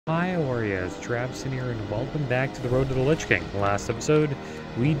Hi, how are you? It's Traviseen here, and welcome back to the Road to the Lich King. Last episode,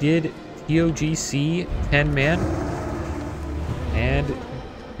 we did TOGC 10-man, and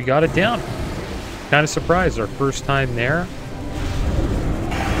we got it down. Kind of surprised, our first time there,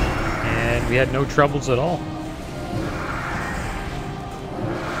 and we had no troubles at all.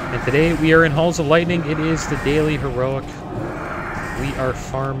 And today, we are in Halls of Lightning. It is the daily heroic. We are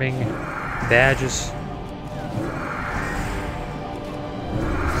farming badges.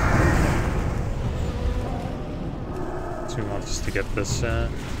 Who wants us to get this, the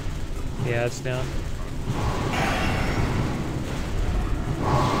ads down?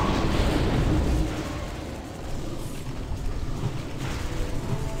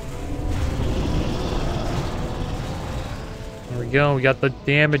 There we go, we got the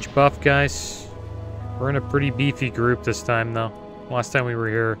damage buff, guys. We're in a pretty beefy group this time, though. Last time we were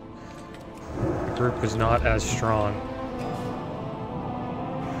here, the group was not as strong.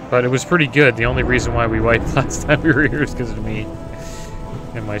 But it was pretty good. The only reason why we wiped last time we were here is because of me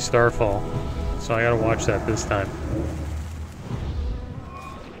and my Starfall. So I gotta watch that this time.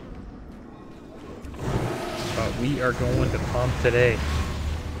 But we are going to pump today.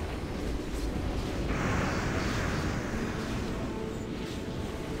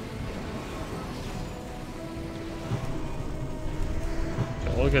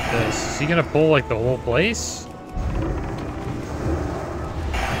 So look at this. Is he gonna pull like the whole place?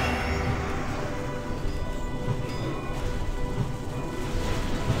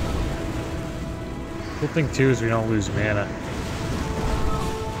 Good thing too is we don't lose mana.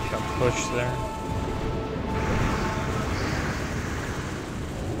 Got push there.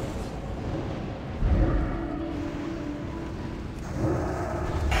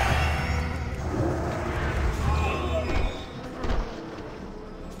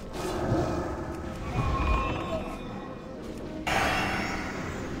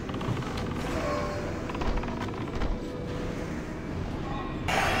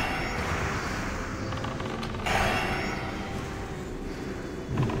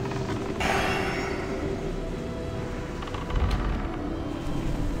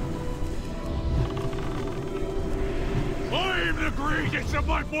 Greetings of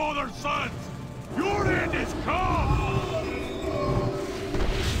my father's sons! Your end is come!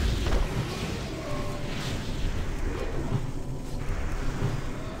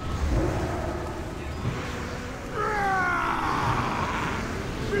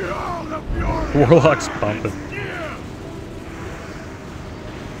 Behold the fury! Warlock's pumping.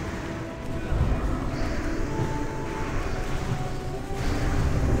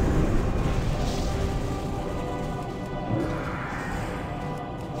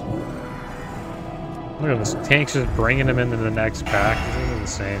 Look at this, tank's just bringing him into the next pack. This is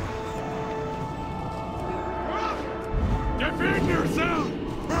insane. Defend yourself!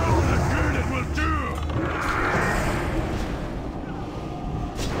 For all the good it will do!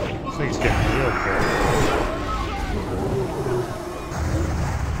 Looks like he's getting healed here.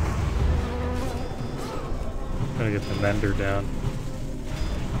 Gotta get the vendor down.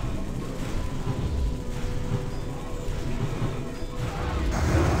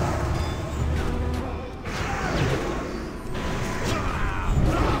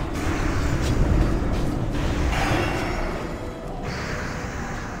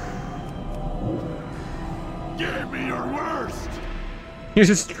 Give me your worst! He's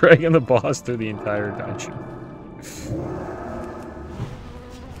just dragging the boss through the entire dungeon.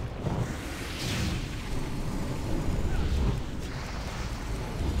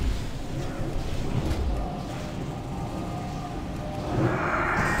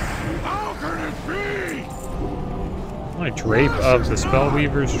 How can it be? My drape of the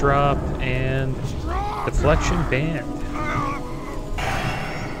Spellweaver's dropped and deflection banned.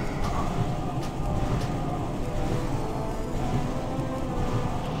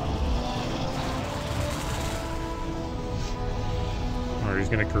 Or he's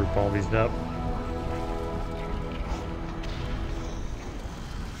gonna group all these up.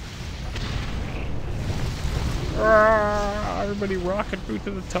 Everybody rocket boot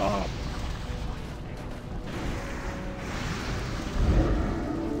to the top.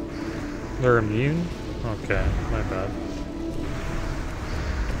 They're immune? Okay, my bad.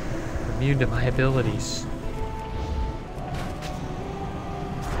 Immune to my abilities.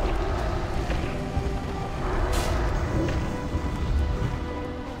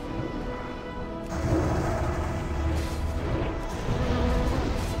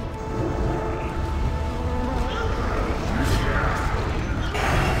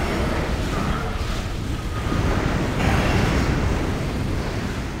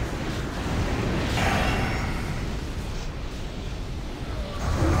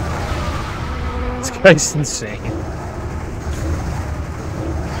 This guy's insane.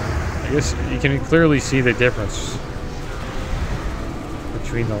 I guess you can clearly see the difference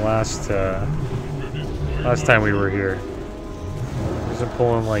between the last time we were here. There's a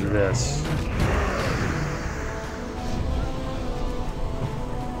pulling like this.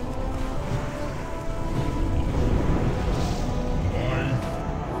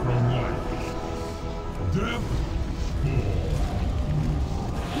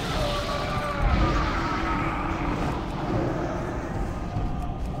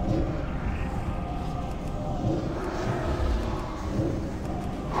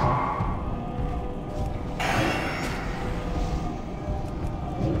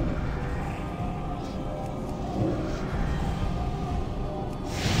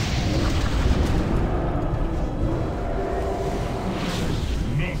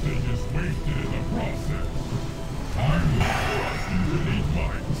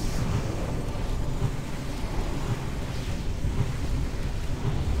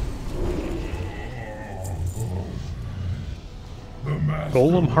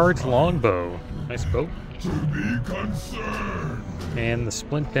 Golem Heart Longbow. Nice bow. To be concerned. And the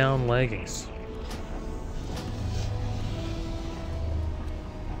splint down leggings.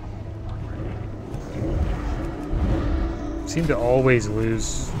 Seem to always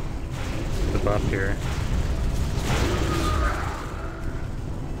lose the buff here.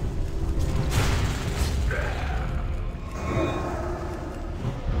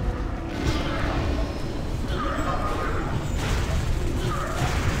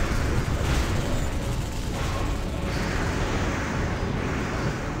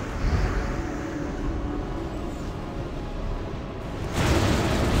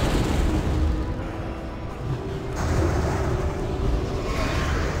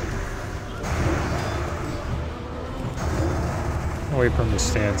 Wait for him to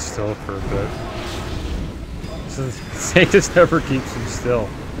stand still for a bit. Sanctus never keeps him still.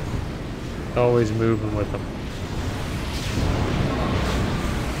 Always moving with him.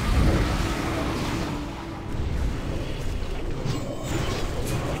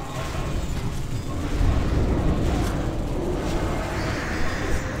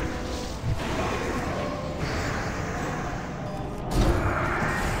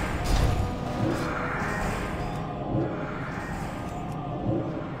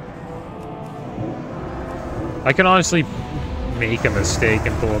 I can honestly make a mistake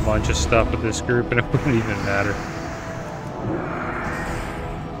and pull a bunch of stuff with this group and it wouldn't even matter.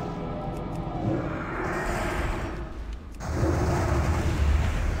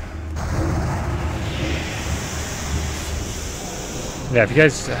 Yeah, if you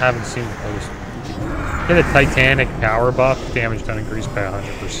guys haven't seen the post, get a Titanic power buff, damage done increased by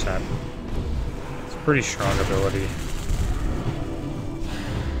 100%. It's a pretty strong ability.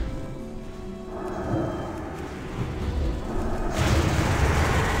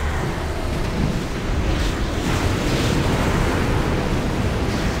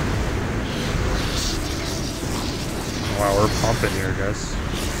 Wow, we're pumping here, guys.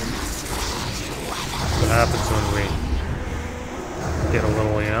 What happens when we get a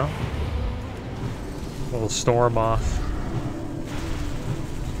little, you know, a little storm off?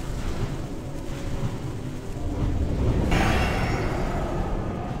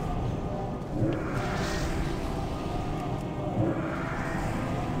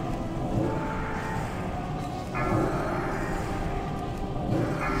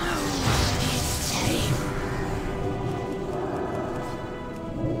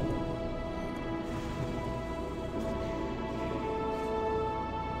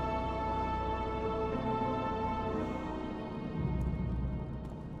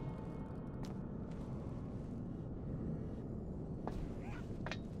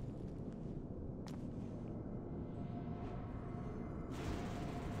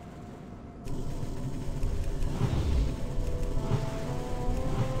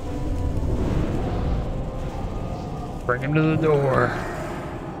 Bring him to the door.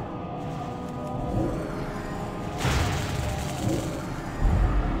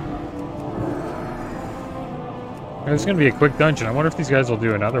 It's gonna be a quick dungeon. I wonder if these guys will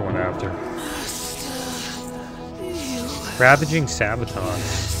do another one after. Ravaging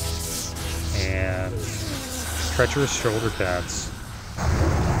Sabatons and treacherous shoulder pads.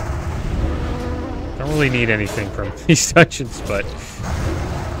 Don't really need anything from these dungeons, but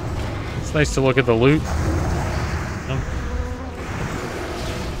it's nice to look at the loot.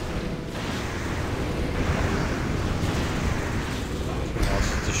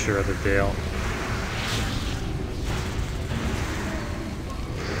 Sure the Dale.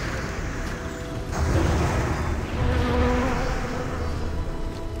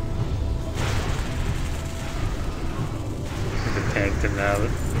 expect him to have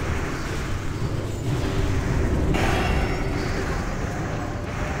it.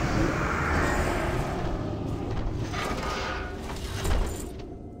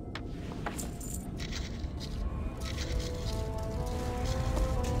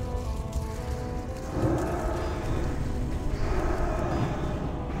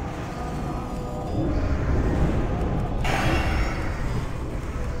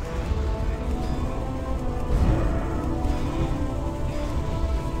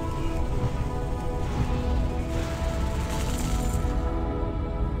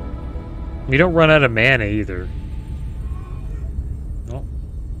 You don't run out of mana either. Oh,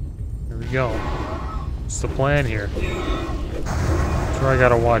 there we go. What's the plan here? That's where I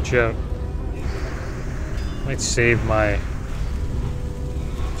gotta watch out. Might save my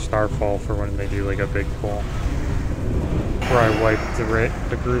Starfall for when they do like a big pull. Where I wiped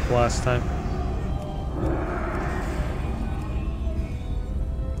the group last time.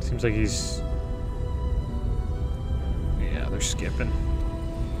 Seems like he's... Yeah, they're skipping.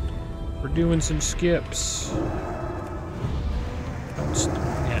 We're doing some skips. Yeah.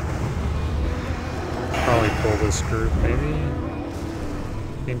 Probably pull this group, maybe.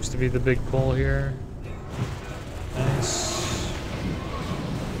 Seems to be the big pull here. Nice.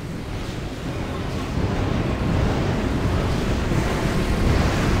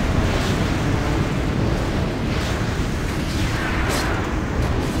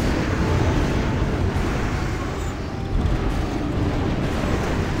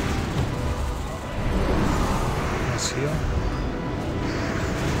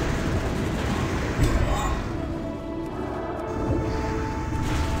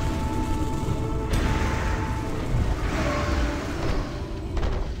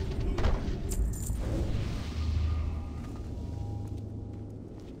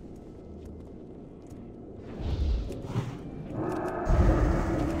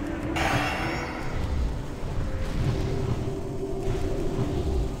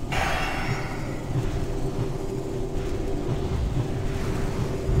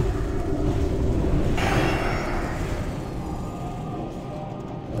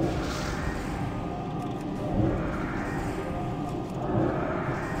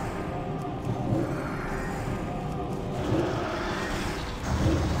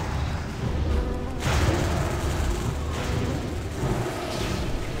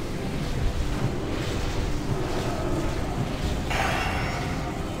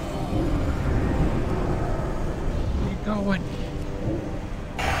 Going.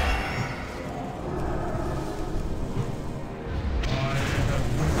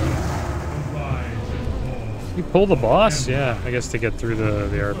 You pull the boss? Yeah, I guess to get through the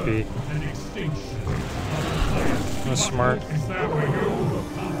RP. That's smart.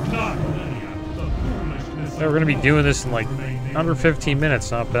 Yeah, we're gonna be doing this in like under 15 minutes,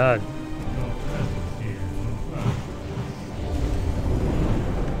 not bad.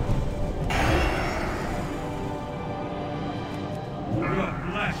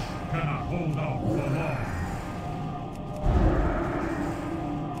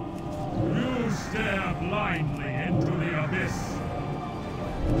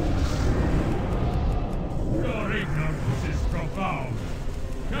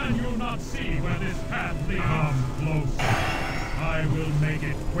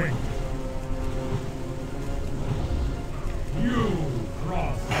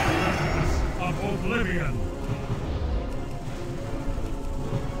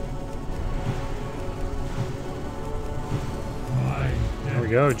 There we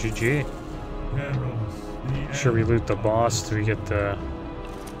go, GG. Sure we loot the boss till we get the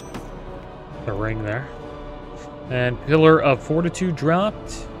ring there. And Pillar of Fortitude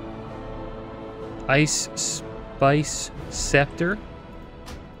dropped. Ice Spice Scepter.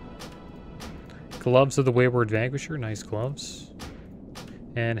 Gloves of the Wayward Vanquisher, nice gloves.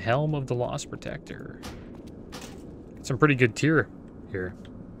 And Helm of the Lost Protector. Some pretty good tier here.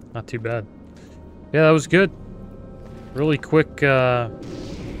 Not too bad. Yeah, that was good. Really quick,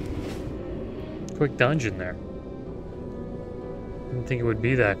 quick dungeon there. Didn't think it would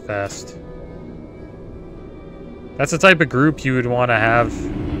be that fast. That's the type of group you would want to have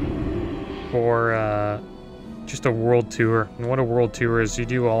for just a world tour. And what a world tour is, you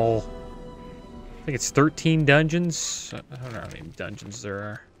do all... I think it's 13 dungeons. I don't know how many dungeons there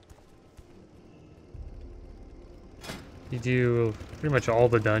are. You do pretty much all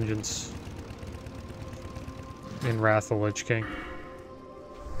the dungeons in Wrath of the Lich King.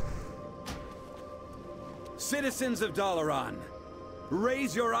 Citizens of Dalaran,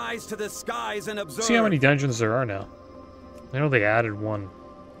 raise your eyes to the skies and observe. See how many dungeons there are now. I know they added one.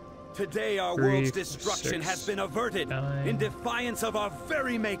 Today our 3, world's destruction 6, has been averted 9. in defiance of our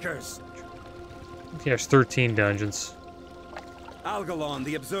very makers. There's 13 dungeons. Algalon,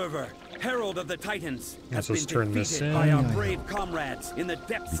 the Observer, Herald of the Titans, has been Let's turn this defeated by our in. brave comrades in the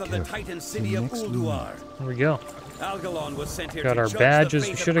depths of the careful. Titan city of Ulduar. There we go. Algalon was sent here Got to our judge badges.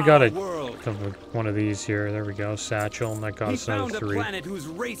 the We fate should of have got our a world. one of these here. There we go. Satchel, and that got He us another found a 3. planet whose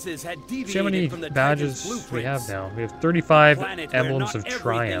races had See how many deviated from the badges Titan's we have blueprints. now. We have 35 Planet where emblems not of everything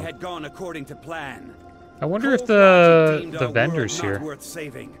triumph. had gone according to plan. I wonder if Cold logic deemed the our vendors world here. not worth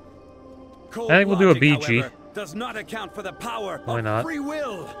saving. Cold I think we'll do a logic, BG. however, does not account for the power Why of not? free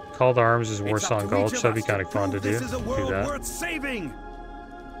will. Call to Arms is It's up Warsong to Gulch. each of That'd be us kind of fun to prove do. This is a Do world that. worth saving.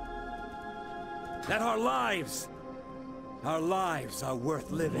 That our lives are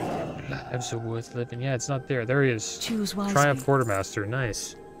worth living. Lives are worth living. Yeah, it's not there. There he is. Choose wisely. Triumph Quartermaster.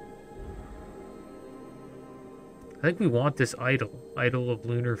 Nice. I think we want this idol. Idol of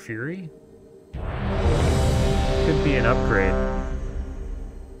Lunar Fury. Could be an upgrade.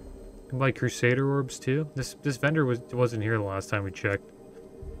 Can buy Crusader Orbs too. This vendor wasn't here the last time we checked.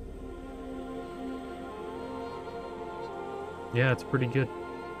 Yeah, it's pretty good.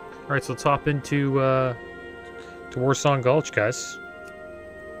 All right, so let's hop into to Warsong Gulch, guys.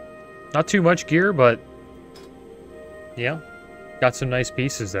 Not too much gear, but yeah, got some nice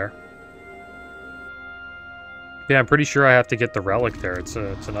pieces there. Yeah, I'm pretty sure I have to get the relic there. It's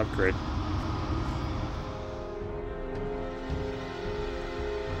an upgrade.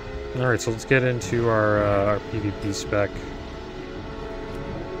 All right, so let's get into our PvP spec.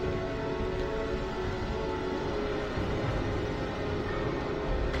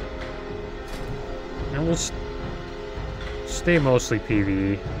 And we'll stay mostly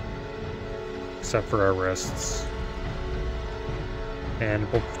PvE, except for our rests.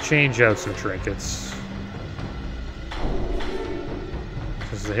 And we'll change out some trinkets,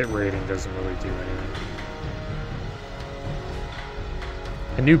 because the hit rating doesn't really do anything.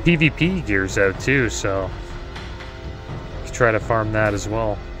 A new PvP gear's out too, so you can try to farm that as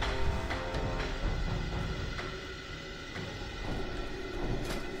well.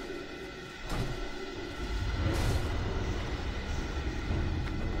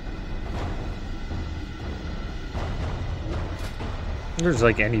 If there's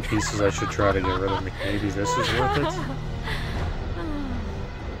like any pieces I should try to get rid of. Maybe this is worth it.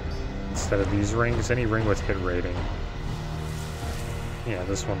 Instead of these rings, any ring with hit rating. Yeah,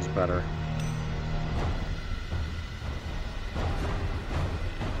 this one's better.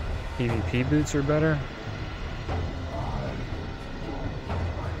 PvP boots are better.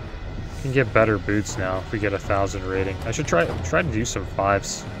 Can get better boots now if we get 1,000 rating. I should try to do some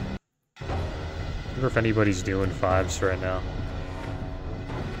 5s. Wonder if anybody's doing 5s right now.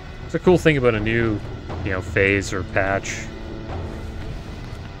 It's a cool thing about a new, phase or patch.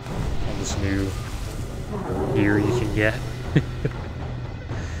 All this new gear you can get.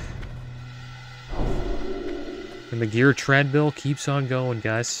 And the gear treadmill keeps on going,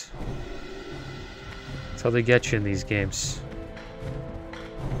 guys. That's how they get you in these games.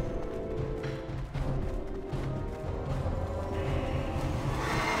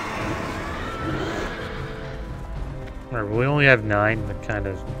 Alright, well, we only have 9. That kind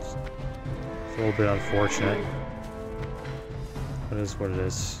of is a little bit unfortunate. But it is what it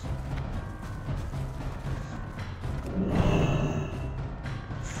is.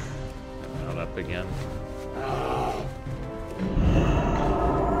 Not up again.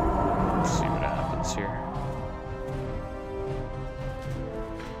 Let's see what happens here.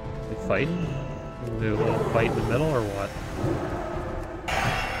 They fighting? Do a little fight in the middle or what?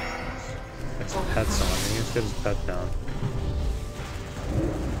 Got some pets on. Let's get his pet down.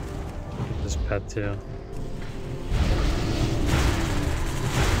 Get this pet too.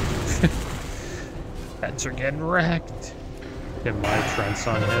 Pets are getting wrecked. Get my trents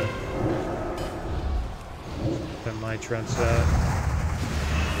on him. Get my trents out.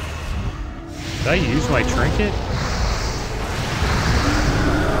 Did I use my trinket?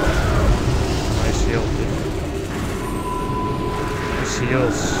 Nice heal, dude. Nice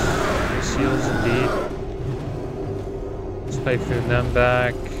heals. Nice heals indeed. Let's typhoon them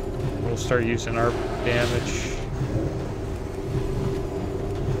back. We'll start using our damage.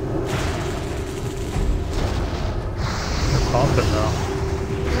 They're pumping though.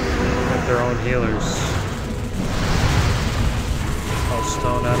 Got their own healers. I'll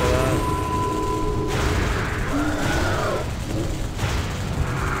stone out of that.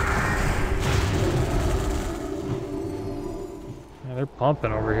 Yeah, they're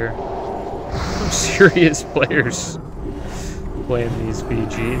pumping over here. Some serious players playing these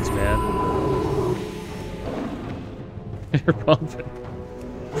BGs, man. They're pumping.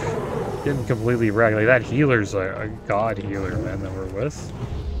 Getting completely wrecked. Like, that healer's a god healer, man, that we're with.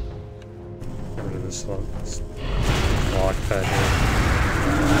 Get rid of this lock pad here.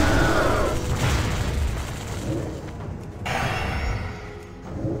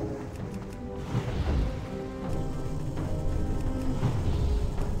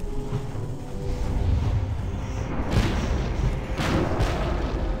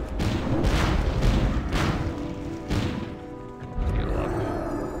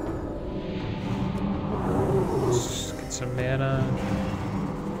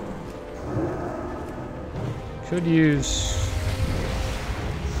 Could use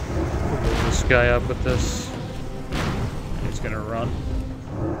this guy up with this. He's gonna run.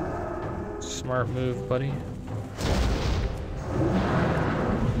 Smart move, buddy.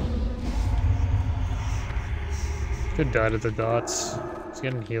 Could die to the dots. He's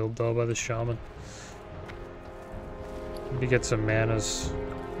getting healed though by the shaman. Maybe get some manas.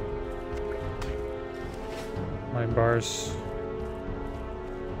 Mind bars.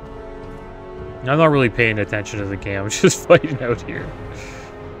 I'm not really paying attention to the game, I'm just fighting out here.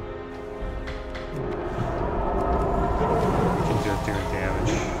 Can do doing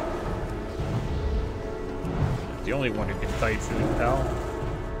damage. The only one who can fight for the pal.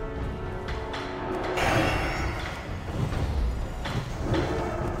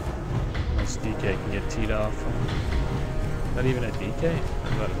 Unless DK can get teed off. Not even a DK?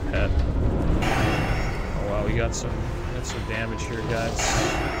 What about a pet? Oh wow, we got some damage here, guys.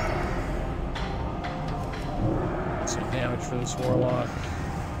 Some damage for this warlock.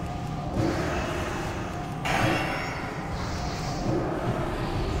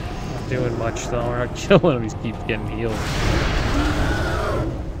 Not doing much though, we're not killing him, he keeps getting healed.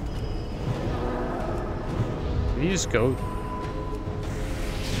 Did he just go?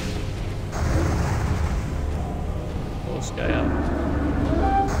 Pull this guy up.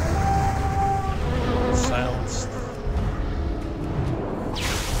 Silenced.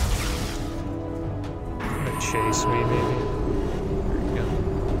 Chase me, maybe. There you go.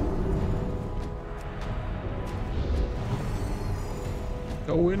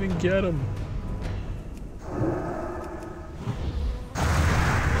 Go in and get him.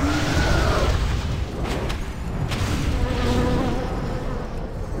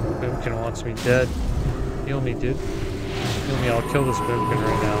 Boomkin wants me dead. Heal me, dude. Heal me, I'll kill this Boomkin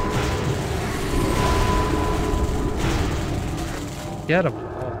right now. Get him.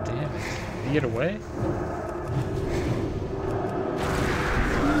 Oh, damn it. Did he get away?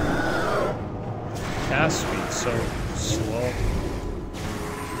 Cast speed so slow.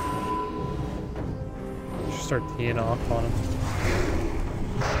 Just start teeing off on him.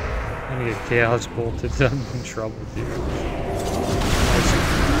 I'm gonna get chaos bolted. I'm in trouble, dude.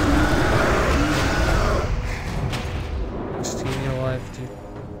 $16 alive, dude.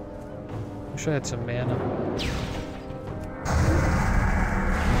 Wish I had some mana.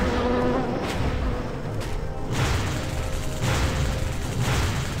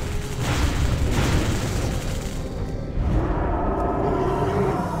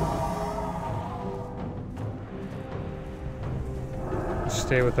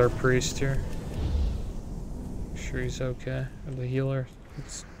 Stay with our priest here. Make sure he's okay. Or the healer.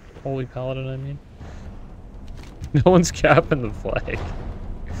 It's holy paladin, I mean. No one's capping the flag.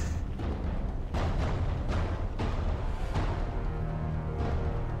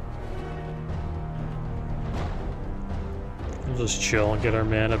 We'll just chill and get our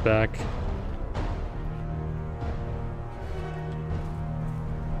mana back.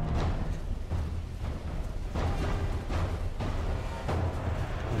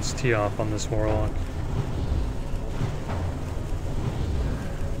 Let's tee off on this warlock.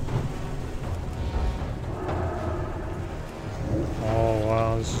 Oh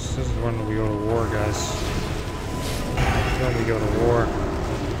wow, this is when we go to war, guys. This is when we go to war.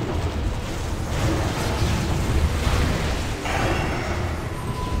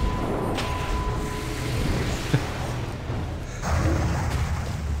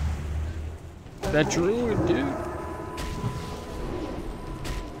 That druid, dude.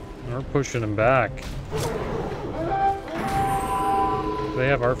 We're pushing him back. Do they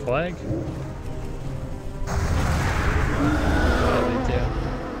have our flag? Yeah, they do.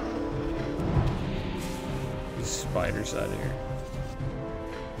 These spiders out here.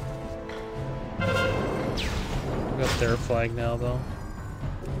 We got their flag now, though.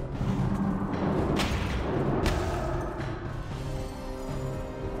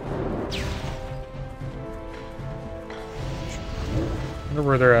 I wonder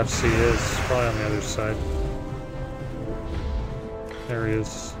where their FC is. It's probably on the other side. There he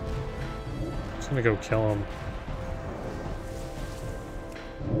is. I'm just gonna go kill him.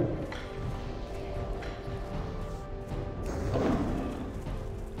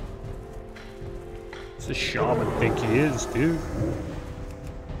 What's the shaman think he is, dude?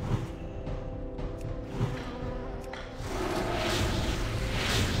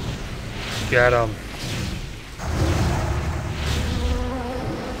 Get him.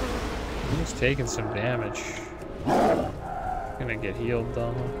 He's taking some damage. Gonna get healed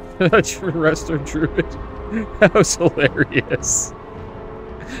though. That's for Resto Druid. That was hilarious.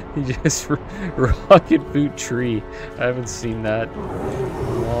 He just rocket boot tree. I haven't seen that in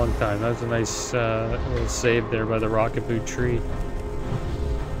a long time. That was a nice little save there by the rocket boot tree.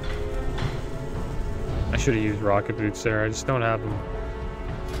 I should have used rocket boots there. I just don't have them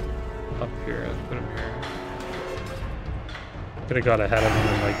up here. Let's put them here. Could have got ahead of them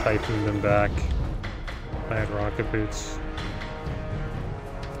and like typhooned them back if I had rocket boots.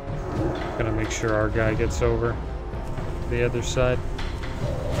 Gonna make sure our guy gets over the other side.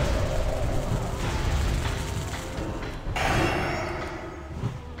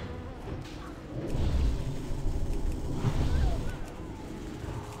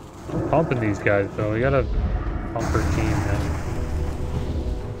 I'm pumping these guys though. We got a pumper team then.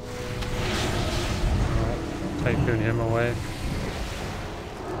 Typhoon him away.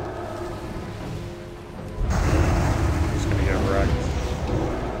 He's gonna get wrecked.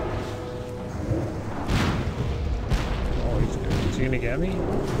 Oh, he's good. Is he gonna get me?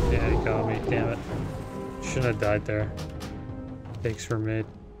 Yeah, he got me. Damn it. Shouldn't have died there. Takes for mid.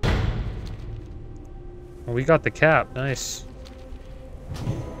 Oh, we got the cap. Nice.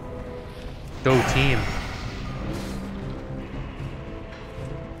 Go team.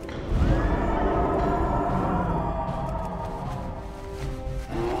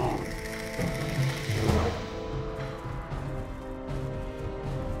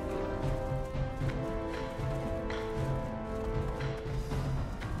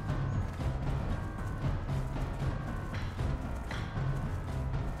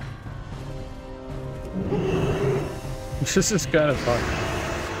 This is kind of fun.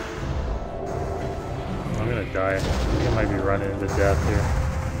 I'm gonna die. I think I might be running into death here.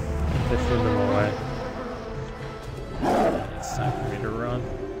 They threw them away. It's time for me to run.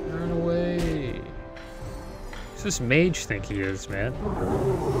 Run away. Who's this mage think he is, man?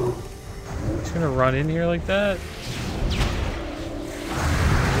 He's gonna run in here like that?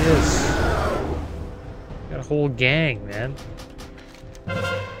 He is. Got a whole gang, man.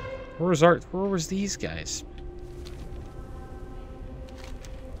 Where was these guys?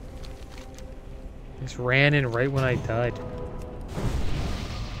 Just ran in right when I died.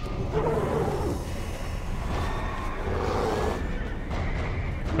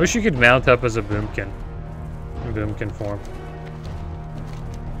 I wish you could mount up as a boomkin. In boomkin form.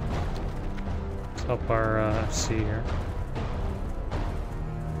 Let's help our FC here.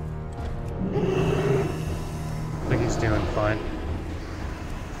 I think he's doing fine.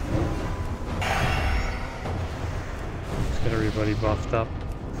 Let's get everybody buffed up.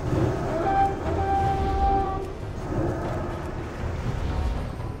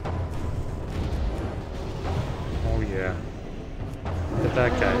 Yeah. Hit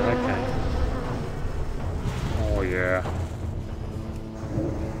that guy, that guy. Oh yeah.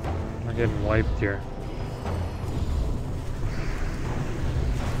 I'm getting wiped here.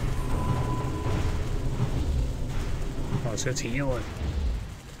 Oh, so it's healing.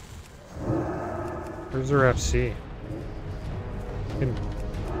 Where's their FC? Can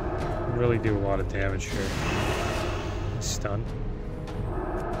really do a lot of damage here. Stunned.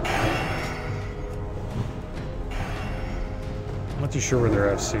 I'm not too sure where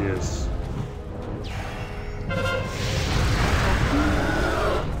their FC is.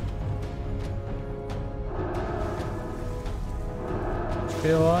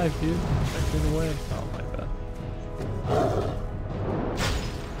 Stay alive, dude. Back in the way. Oh, my bad.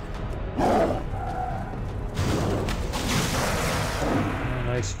 Oh,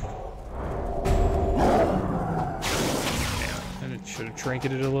 nice. Damn, I should have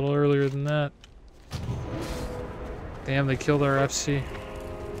trinketed a little earlier than that. Damn, they killed our FC.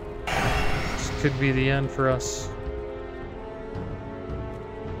 This could be the end for us.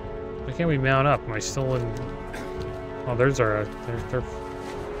 Why can't we mount up? Am I still in... Oh, there's our... They're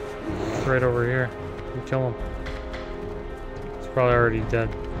right over here. We kill him. He's probably already dead.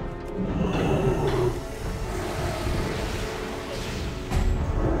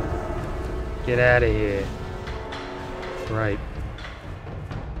 Get out of here. Right.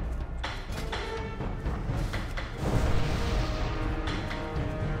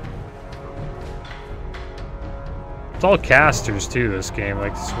 It's all casters too, this game.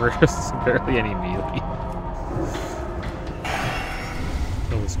 Like, there's barely any melee.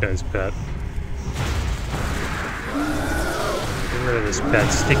 Kill this guy's pet. Get rid of this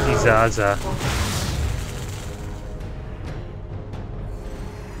pet, Sticky Zaza.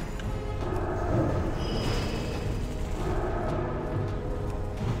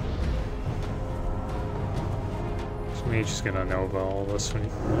 He's just gonna Nova all this when he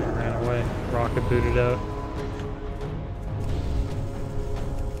ran away. Rocket booted out.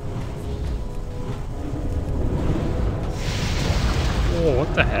 Whoa,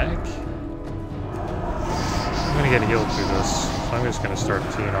 what the heck? I'm gonna get healed through this. So I'm just gonna start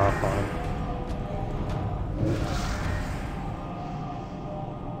teeing off on him.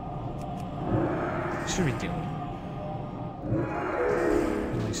 What should we do?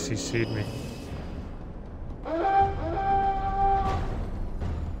 He CC'd me.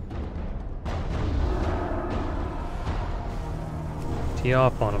 Tee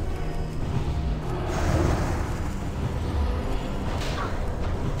off on him.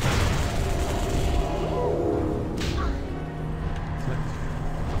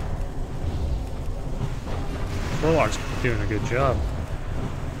 Warlock's doing a good job.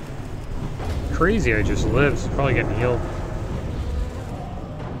 Crazy I just lived. He's probably getting healed.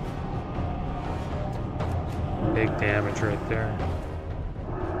 Big damage right there.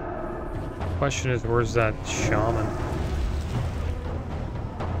 Question is, where's that shaman?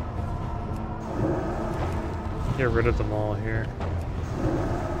 Get rid of them all here.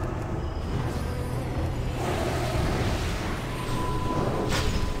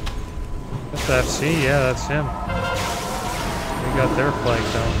 That's the FC, yeah, that's him. We got their flag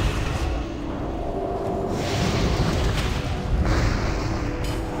down.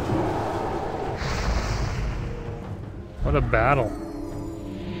 What a battle.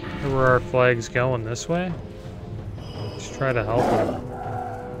 Where were our flags going? This way? Let's try to help them.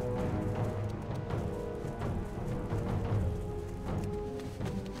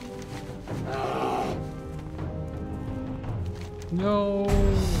 No!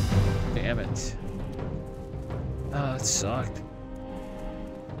 Damn it. Oh, it sucked.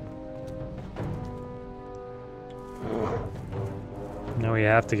 Now we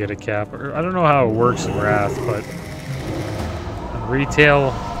have to get a cap. I don't know how it works in Wrath, but in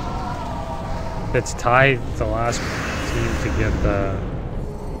retail, it's tied the last team to get the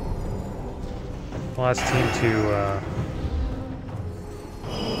last team to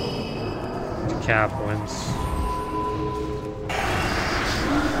cap wins.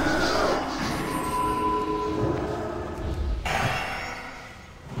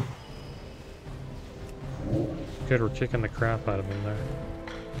 Good, we're kicking the crap out of him there.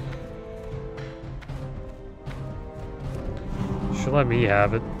 Should let me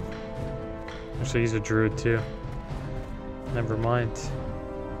have it. Actually, he's a druid too. Never mind.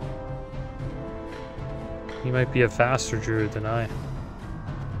 He might be a faster druid than I.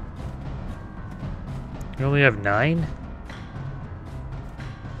 You only have 9?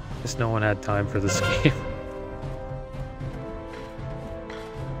 Guess no one had time for this game.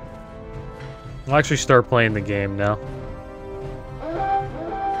 I'll actually start playing the game now.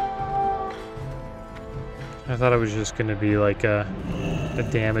 I thought it was just going to be like a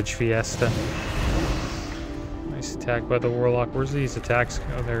damage fiesta. Nice attack by the Warlock. Where's these attacks?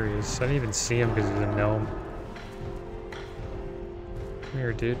 Oh, there he is. I didn't even see him because he's a gnome. Come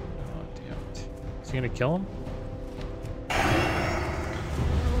here, dude. Oh, damn it. Is he going to kill him?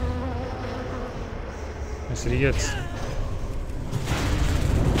 I said he gets...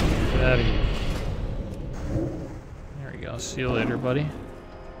 Get out of here. There we go. See you later, buddy.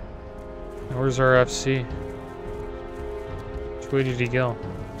 Now, where's our FC? Which way did he go?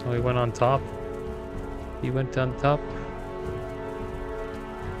 Oh, he went on top. He went on top.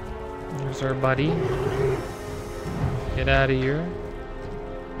 There's our buddy. Get out of here.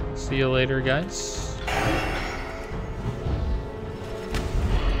 See you later, guys.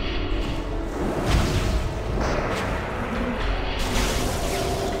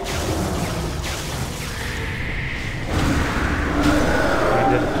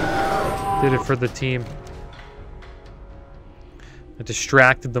 Did it for the team. I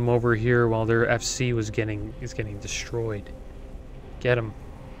distracted them over here while their FC is getting destroyed. Get him.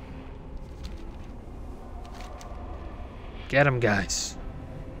 Get him, guys.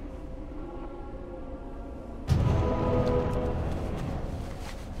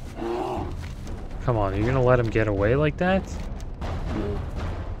 Come on, are you gonna let him get away like that?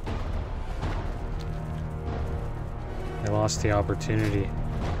 I lost the opportunity.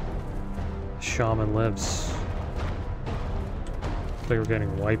 Shaman lives. Looks like we're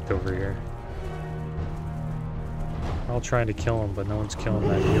getting wiped over here. We're all trying to kill him, but no one's killing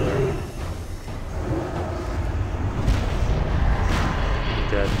that healer.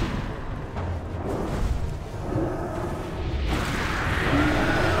 Dead.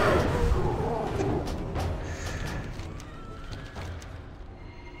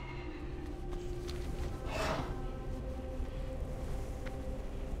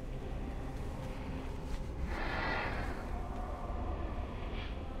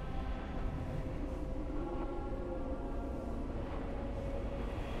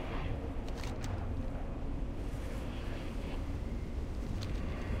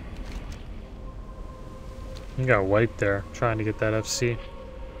 You got wiped there, trying to get that FC.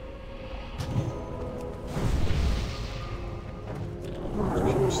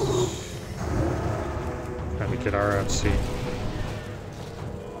 Trying to get our FC.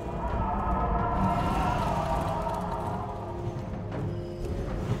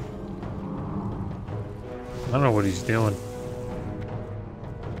 I don't know what he's doing.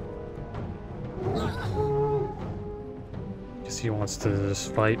 Guess he wants to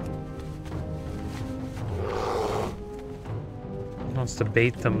just fight. He wants to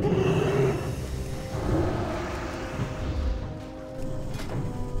bait them.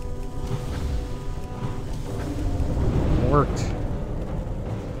 Worked.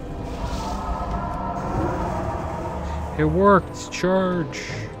 It worked.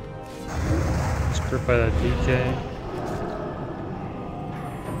 Charge. Just grip by that DK.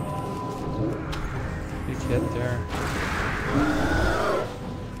 Big hit there.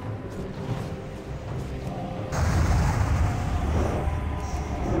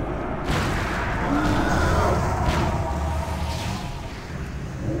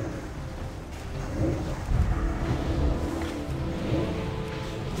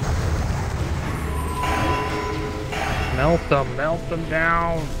 Melt them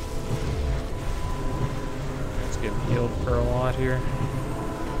down. Let's get healed for a lot here.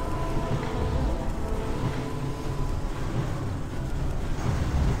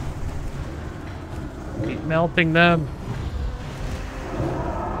 Keep melting them.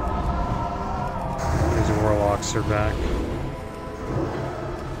 These warlocks are back.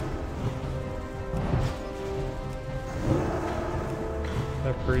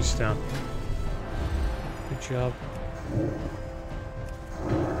 That priest down. Good job.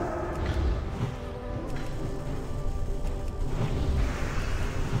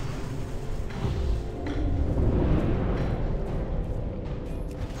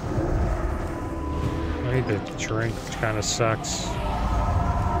 I need the drink, which kind of sucks.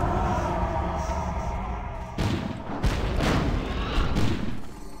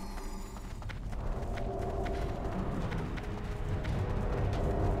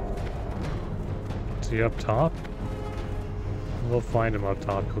 Is he up top? We'll find him up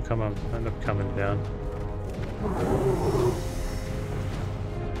top. He'll come up, end up coming down.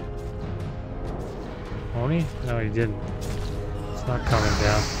 Won't he? No, he didn't. It's not coming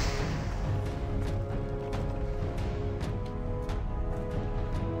down.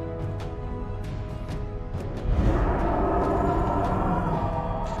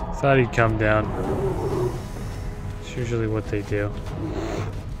 Thought he'd come down. It's usually what they do.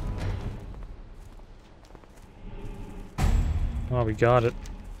 Oh, we got it.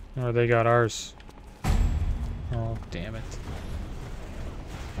 Or they got ours. Oh, damn it.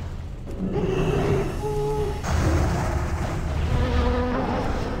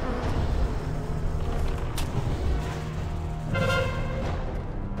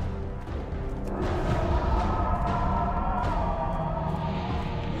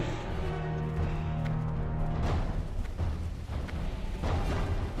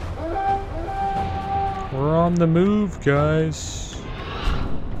 We're on the move, guys.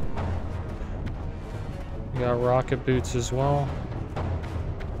 We got rocket boots as well.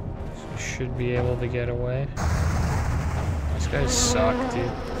 So we should be able to get away. These guys suck, dude.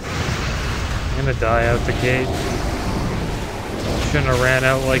 I'm gonna die out the gate. Shouldn't have ran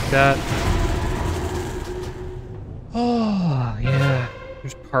out like that. Oh, yeah.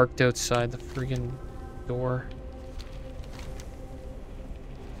 Just parked outside the friggin' door.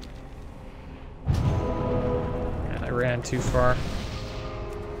 And I ran too far.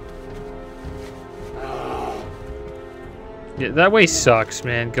 Yeah, that way sucks,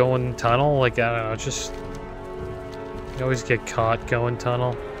 man. Going tunnel, like, I don't know, just... You always get caught going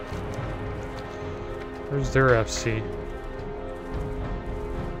tunnel. Where's their FC?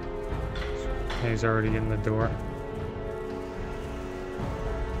 He's already in the door.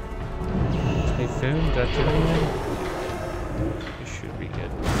 Hey, Foon, did that do anything? You should be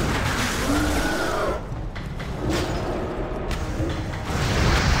good.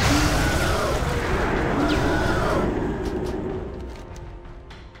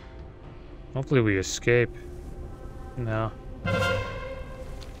 Hopefully we escape. No.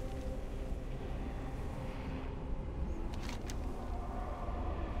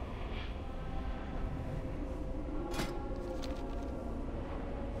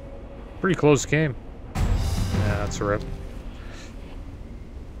 Pretty close game. Yeah, that's a rip.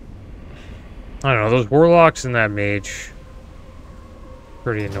 I don't know, those warlocks and that mage.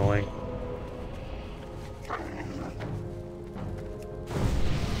 Pretty annoying.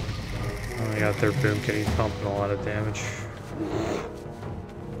 Oh, they got their boomkin, he's pumping a lot of damage.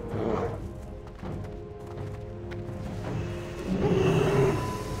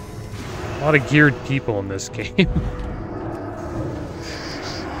 A lot of geared people in this game.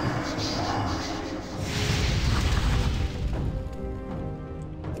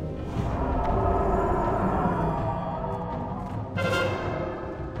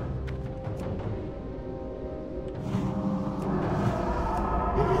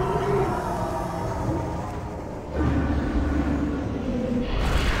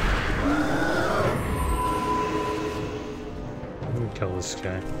 Kill this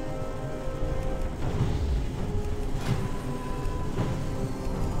guy.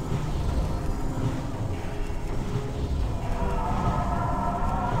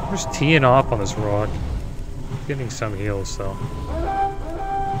 I'm just teeing off on this rock. Getting some heals though.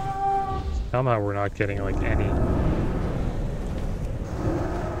 Somehow we're not getting like any.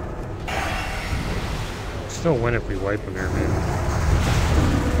 Still win if we wipe him here, maybe.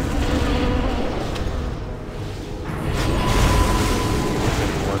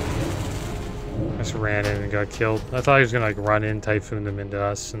 Just ran in and got killed. I thought he was gonna like run in, typhoon them into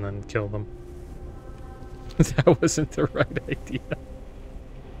us, and then kill them. That wasn't the right idea.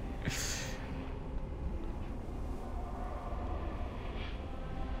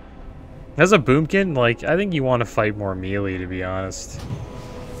 As a boomkin, like, I think you want to fight more melee, to be honest.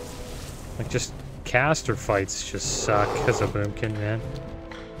 Like, just caster fights just suck as a boomkin, man.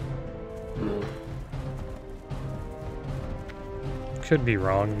 Could be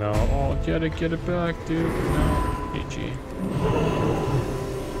wrong though. Oh, gotta get it back, dude. No, GG.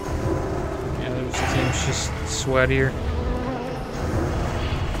 Yeah, there's team's just sweatier.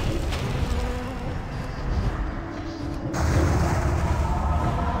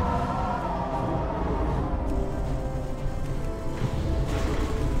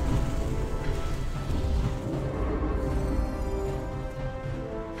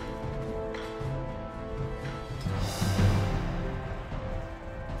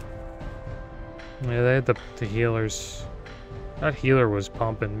 Yeah, they had the healers. That healer was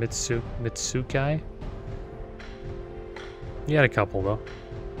pumping. Mitsukai? He had a couple, though.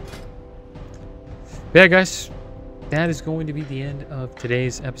 Yeah, guys. That is going to be the end of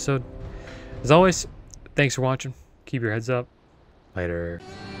today's episode. As always, thanks for watching. Keep your heads up. Later.